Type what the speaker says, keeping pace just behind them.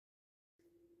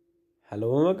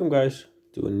Hello and welcome guys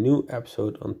to a new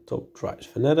episode on Top Drives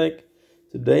Fanatic.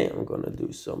 Today I'm gonna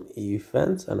do some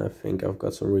events and I think I've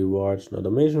got some rewards, not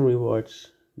amazing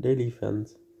rewards, daily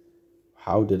event.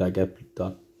 How did I get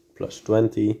that plus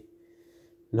 20?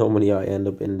 Normally I end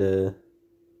up in the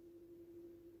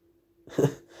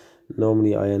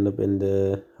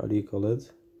how do you call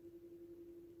it?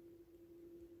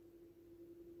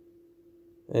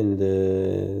 In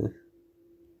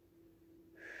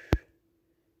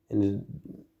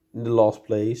the last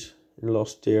place, in the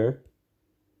last tier.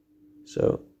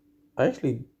 So I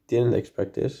actually didn't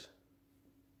expect this.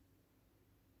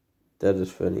 That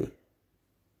is funny.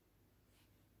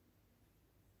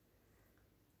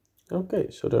 Okay,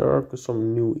 so there are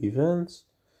some new events.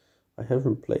 I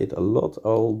haven't played a lot.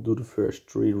 I'll do the first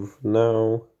three for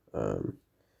now.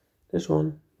 This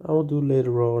one I will do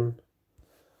later on.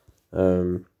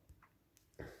 But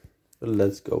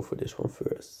let's go for this one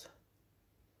first.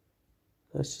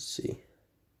 Let's just see.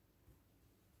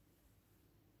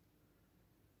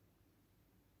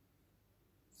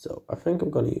 So I think I'm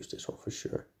gonna use this one for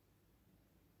sure.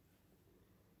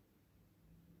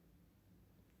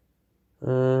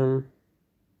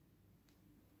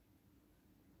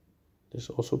 This is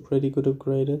also pretty good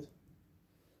upgraded.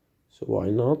 So why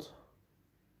not?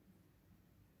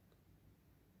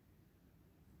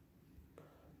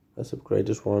 Let's upgrade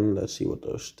this one. Let's see what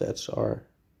those stats are.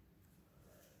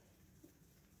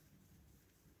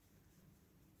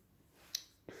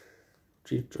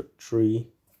 Three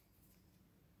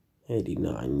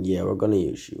 89. Yeah, we're gonna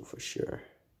use you for sure.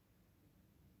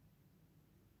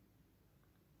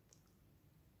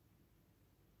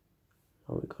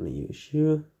 Are we gonna use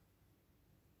you?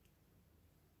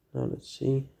 Now let's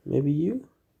see. Maybe you?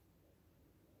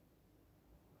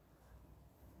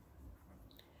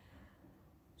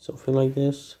 Something like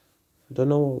this. I don't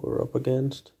know what we're up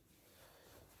against.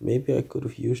 Maybe I could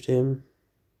have used him.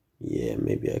 Yeah,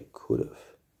 maybe I could have.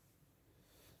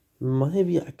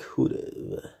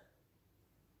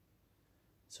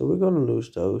 So we're gonna lose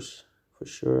those for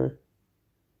sure.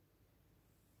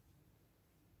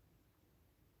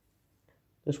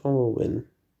 This one will win.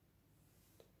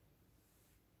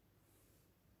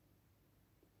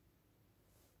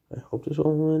 I hope this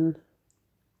one will win.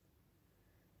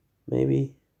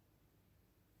 Maybe.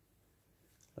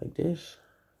 Like this.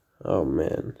 Oh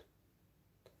man.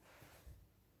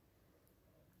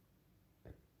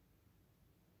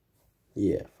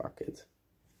 Yeah, fuck it.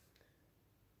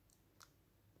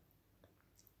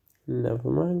 Never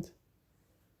mind.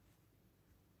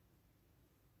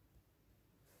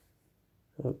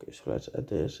 Okay, so let's add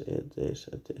this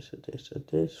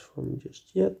from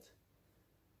just yet.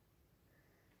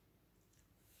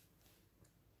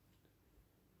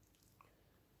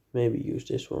 Maybe use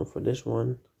this one for this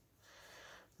one.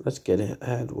 Let's get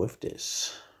ahead with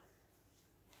this.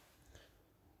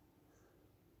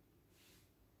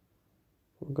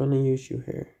 We're gonna use you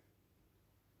here.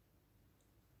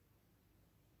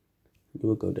 You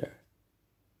will go there.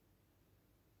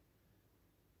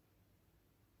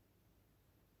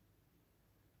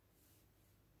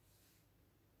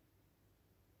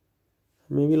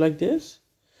 Maybe like this?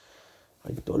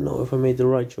 I don't know if I made the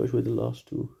right choice with the last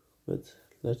two, but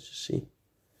let's just see.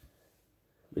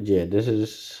 But yeah, this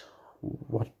is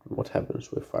what happens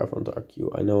with 500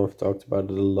 RQ. I know I've talked about it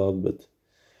a lot, but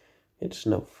it's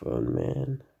no fun,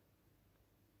 man.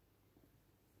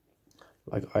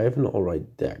 Like, I have an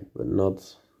alright deck, but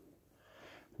not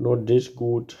this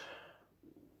good.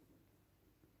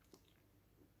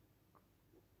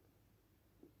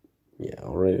 Yeah, I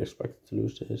already expected to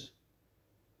lose this.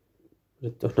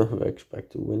 But I don't know if I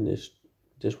expect to win this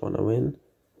one I win.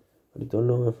 But I don't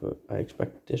know if I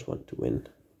expect this one to win.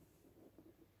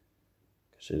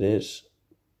 Because it is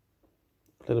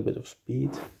a little bit of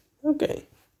speed. Okay.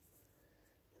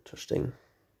 Interesting.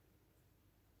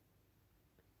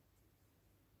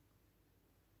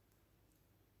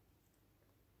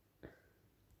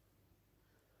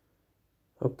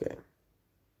 Okay.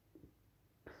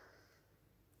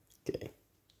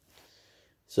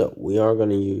 So we are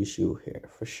gonna use you here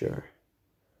for sure.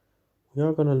 We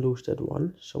are gonna lose that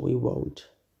one, so we won't.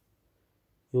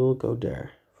 You will go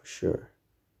there for sure.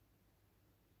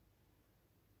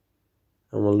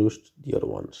 And we'll lose the other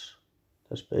ones.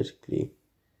 That's basically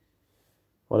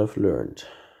what I've learned.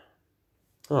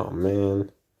 Oh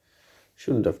man,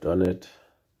 shouldn't have done it.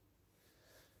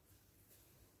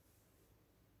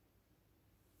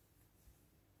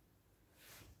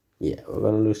 Yeah, we're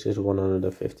gonna lose this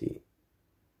 150.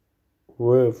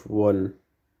 With one.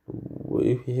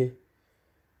 What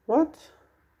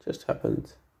just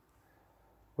happened?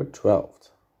 We're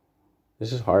 12th.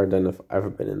 This is harder than I've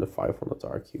ever been in the 500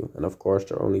 RQ. And of course,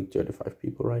 there are only 35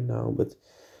 people right now, but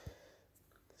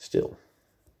still.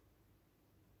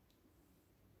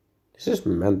 This is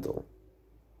mental.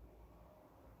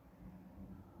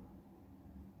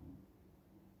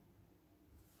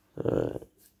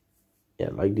 Yeah,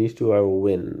 like these two I will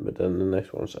win, but then the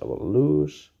next ones I will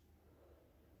lose.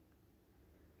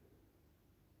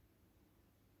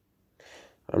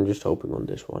 I'm just hoping on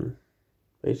this one,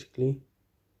 basically.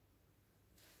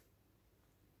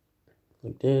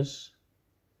 Like this.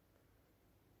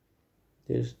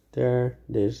 This there,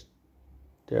 this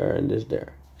there, and this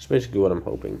there. That's basically what I'm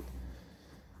hoping.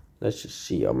 Let's just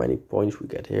see how many points we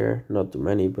get here. Not too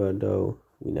many, but though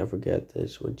we never get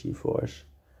this with G-Force.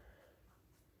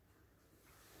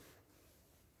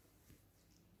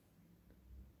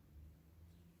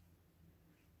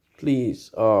 Please.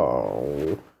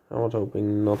 Oh, I was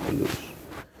hoping not to lose.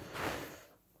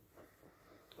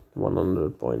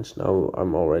 100 points. Now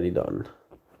I'm already done.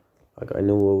 Like I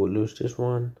knew I would lose this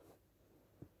one.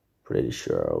 Pretty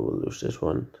sure I will lose this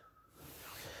one.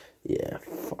 Yeah,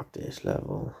 fuck this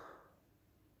level.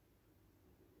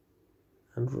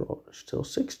 And we're still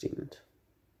 16th.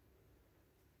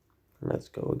 Let's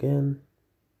go again.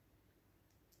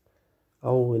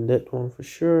 I'll win that one for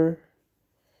sure.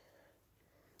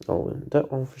 I'll win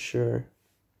that one for sure.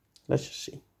 Let's just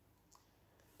see.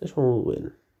 This one will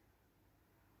win.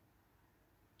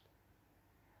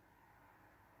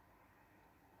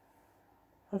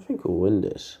 I think we'll win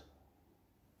this.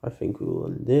 I think we'll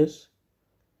win this.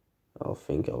 I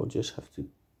think I'll just have to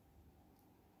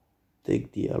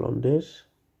take the L on this.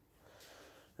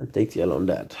 And take the L on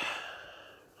that.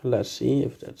 Let's see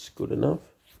if that's good enough.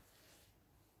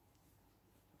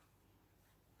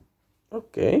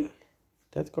 Okay.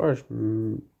 That car is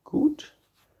good.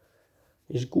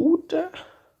 Is good.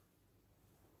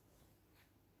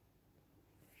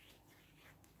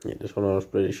 Yeah, this one I was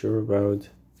pretty sure about.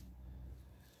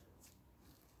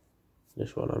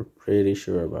 This one I'm pretty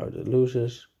sure about. It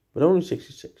loses. But only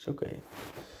 66. Okay.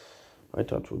 I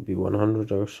thought it would be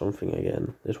 100 or something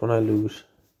again. This one I lose.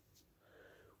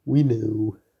 We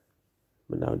know.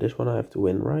 But now this one I have to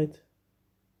win, right?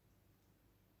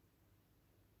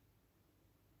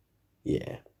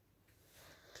 Yeah.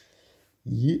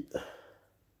 Yeah.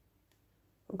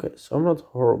 Okay, so I'm not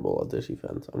horrible at this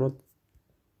event. I'm not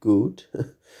good.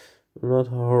 I'm not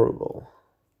horrible.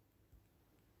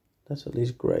 That's at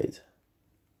least great.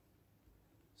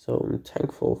 So I'm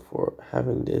thankful for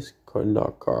having this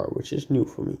car, which is new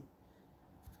for me.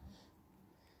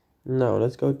 Now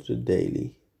let's go to the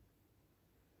daily.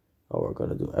 Oh, we're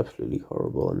gonna do absolutely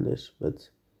horrible in this, but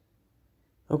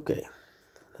okay,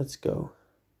 let's go.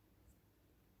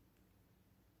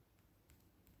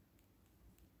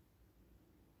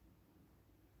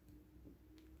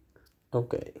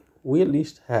 Okay, we at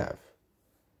least have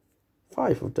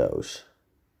 5 of those.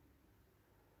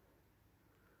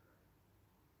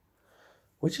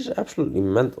 Which is absolutely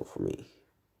mental for me.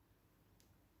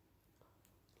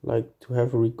 Like to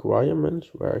have requirements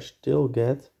where I still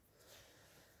get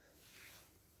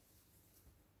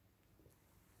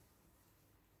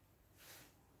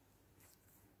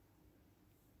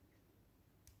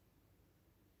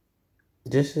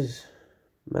this is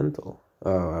mental.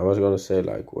 I was gonna say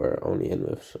like we're only in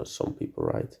with some people,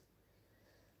 right?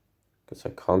 Because I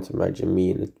can't imagine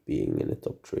me in it being in the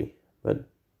top 3. But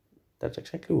that's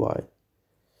exactly why.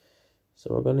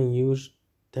 So we're gonna use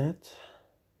that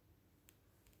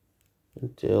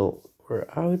until we're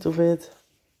out of it.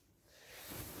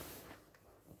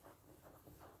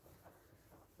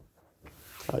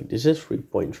 Like this is 3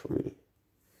 points for me.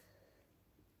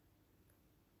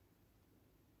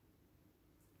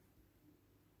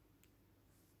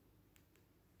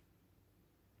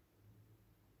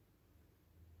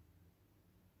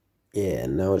 Yeah,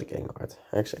 now it's getting hard.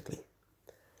 Exactly.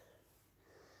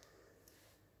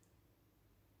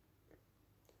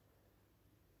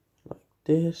 Like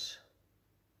this.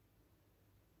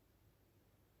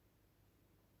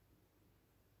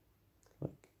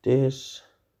 Like this.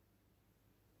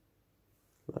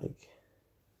 Like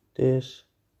this.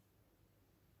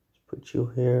 Let's put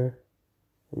you here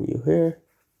and you here.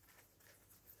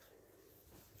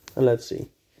 And let's see.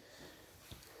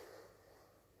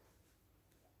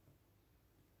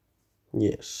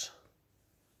 Yes.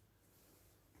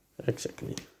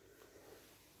 Exactly.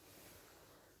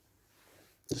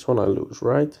 This one I lose,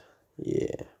 right?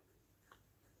 Yeah.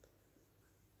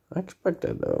 I expect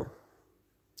that though.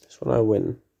 This one I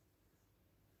win.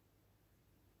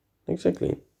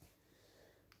 Exactly.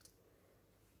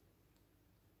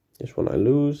 This one I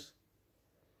lose.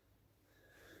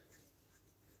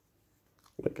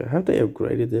 Like, have they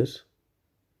upgraded this?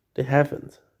 They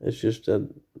haven't. It's just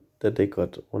that they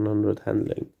got 100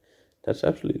 handling. That's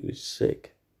absolutely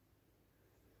sick.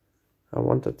 I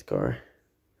want that car.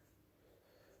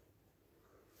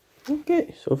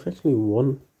 Okay, so eventually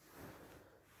won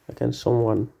against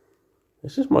someone.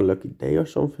 Is this my lucky day or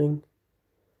something?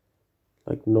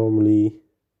 Like normally.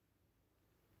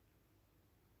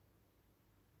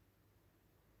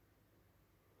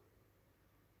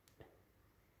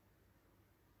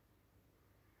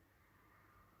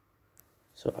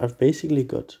 So I've basically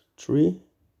got 3.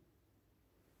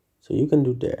 So you can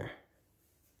do there.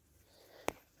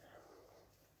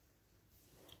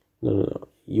 No.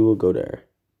 You will go there.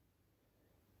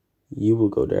 You will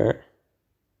go there.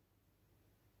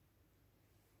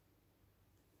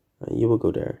 And you will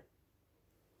go there.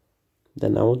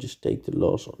 Then I will just take the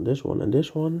loss on this one and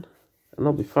this one. And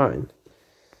I'll be fine.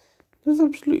 That's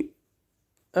absolutely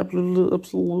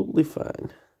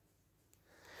fine.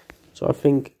 So I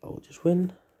think I'll just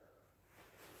win.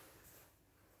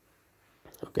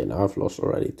 Okay, now I've lost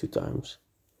already 2 times.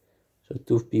 So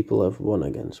 2 people have won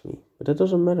against me. But that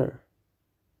doesn't matter.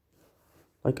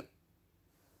 Like,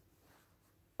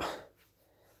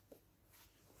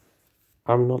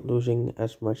 I'm not losing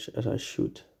as much as I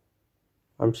should.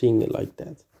 I'm seeing it like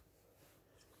that.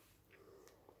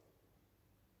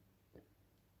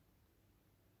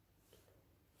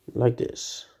 Like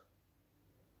this.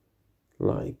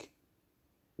 Like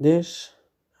this.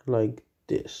 Like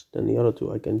this. Then the other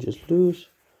 2 I can just lose.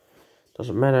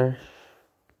 Doesn't matter.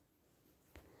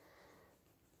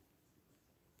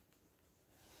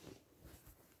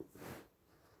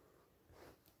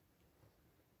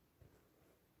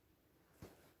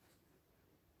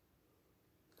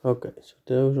 Okay, so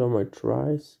those are my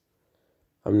tries.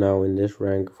 I'm now in this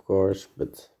rank, of course,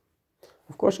 but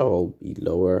of course I will be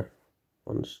lower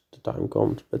once the time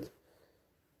comes, but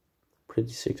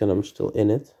pretty sick that I'm still in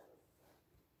it.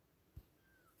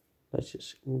 Let's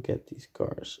just get these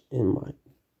cars in my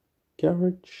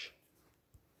garage.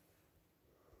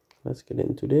 Let's get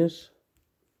into this.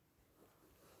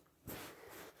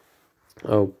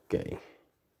 Okay.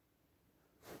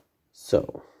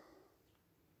 So,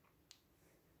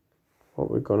 what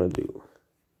we're gonna do.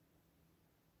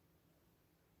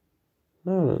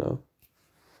 No.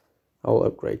 I'll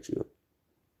upgrade you.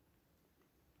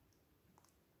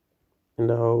 In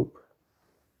the hope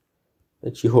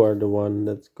that you are the one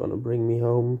that's gonna bring me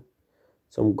home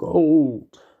some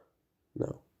gold.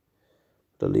 No.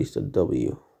 But at least a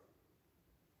W.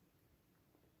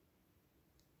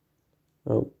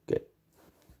 Okay.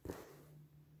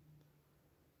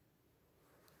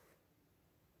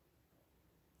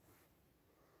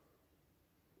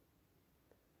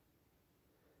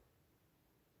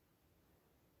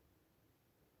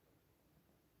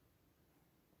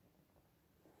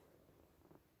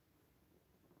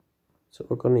 So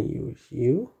we're gonna use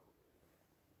you.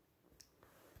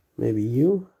 Maybe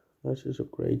you. Let's just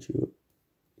upgrade you.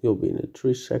 You'll be in the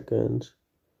 3 seconds,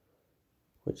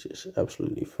 which is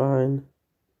absolutely fine.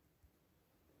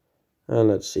 And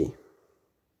let's see.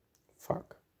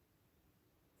 Fuck.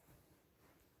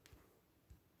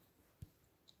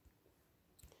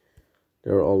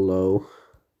 They're all low.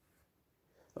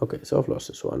 Okay, so I've lost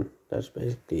this one. That's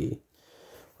basically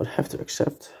what I have to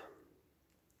accept.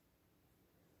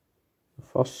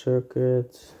 Fast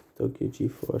circuit, Tokyo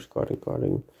G-Force,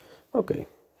 karting. Okay,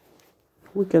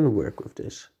 we can work with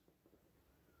this.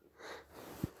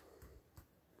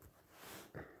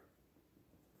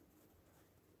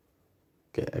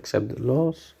 Okay, accept the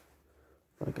loss,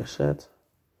 like I said.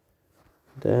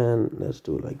 Then let's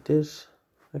do it like this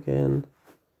again.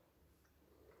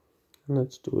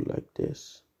 Let's do it like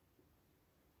this.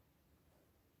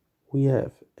 We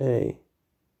have a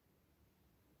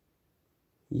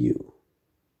U.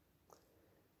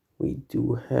 We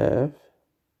do have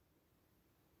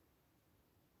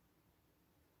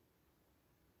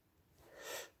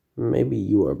maybe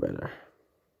you are better.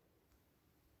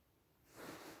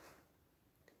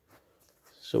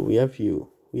 So we have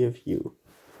you.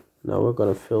 Now we're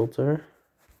gonna filter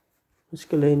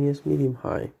miscellaneous, medium,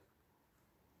 high.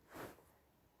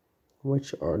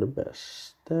 Which are the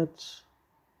best stats?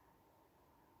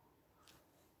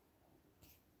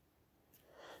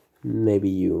 Maybe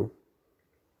you.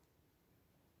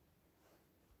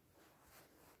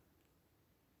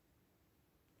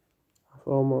 I've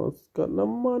almost got no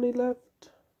money left.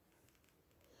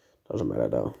 Doesn't matter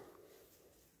though.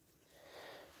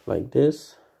 Like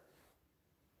this.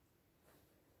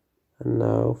 And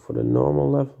now for the normal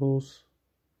levels,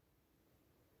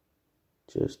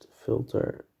 just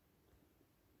filter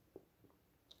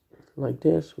like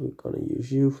this. We're gonna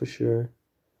use you for sure.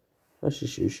 Let's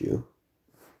just use you.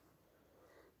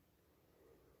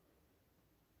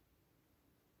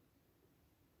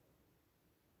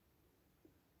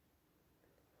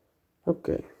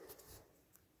 Okay.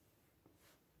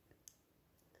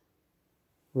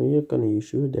 We're gonna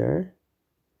use you there.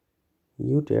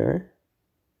 You there.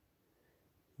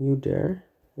 You there.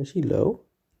 Is he low?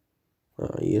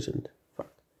 Oh, he isn't.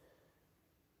 Fuck.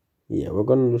 Yeah, we're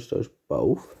gonna lose those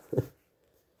both.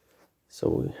 So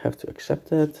we have to accept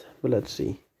that. But let's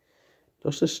see.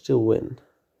 Does this still win?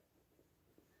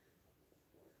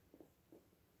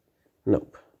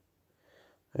 Nope.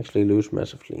 Actually lose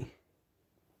massively.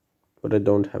 But I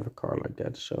don't have a car like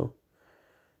that, so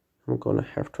I'm gonna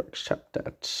have to accept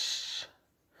that.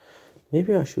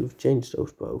 Maybe I should have changed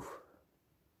those both.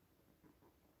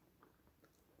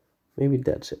 Maybe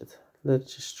that's it.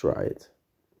 Let's just try it.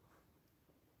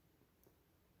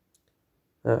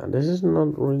 This is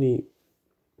not really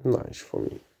nice for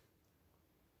me.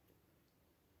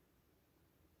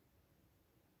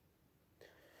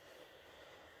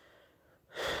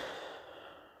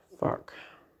 Fuck.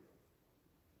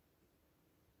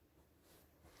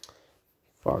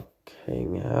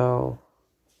 Fucking hell.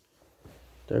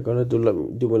 They're gonna do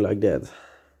me like that.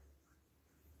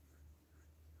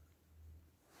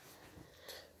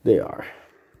 They are.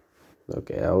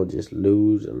 Okay, I will just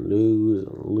lose and lose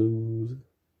and lose.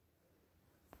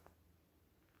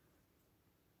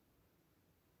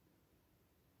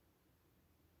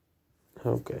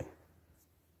 Okay.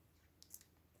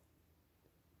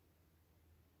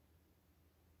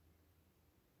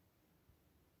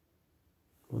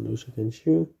 I'll lose against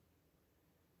you.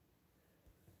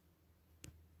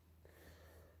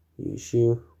 Use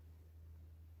you.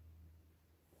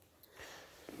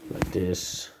 Like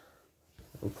this.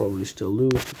 I'll probably still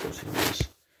lose because it is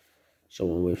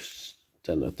someone with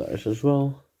standard tires as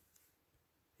well.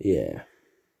 Yeah.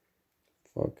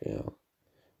 Fuck yeah.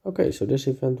 Okay, so this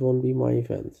event won't be my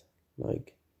event.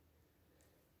 Like,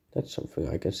 that's something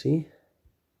I can see.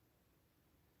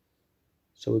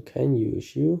 So we can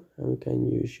use you, and we can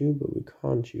use you, but we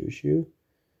can't use you.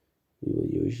 We will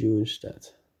use you instead.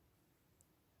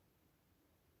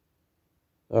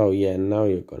 Oh yeah, now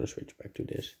you're gonna switch back to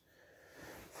this.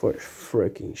 For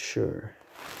freaking sure.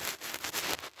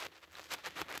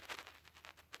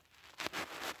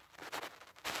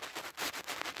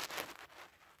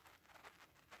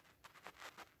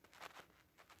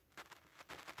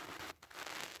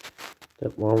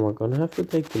 That one we're gonna have to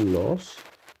take the loss.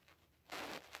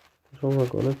 So we're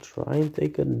gonna try and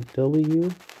take a W.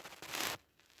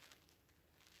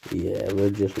 Yeah, we're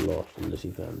just lost in this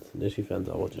event. This event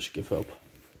I will just give up.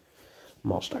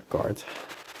 Mazda Kart.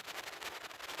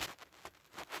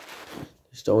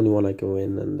 It's the only one I can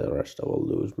win, and the rest I will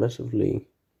lose massively.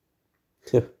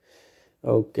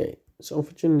 Okay, so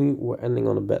unfortunately we're ending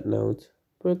on a bad note,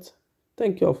 but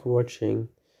thank you all for watching.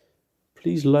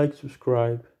 Please like,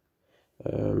 subscribe.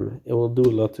 It will do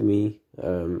a lot to me.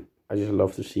 I just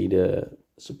love to see the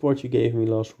support you gave me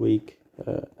last week.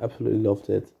 Absolutely loved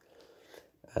it.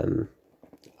 And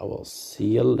I will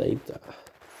see you later.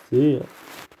 See ya.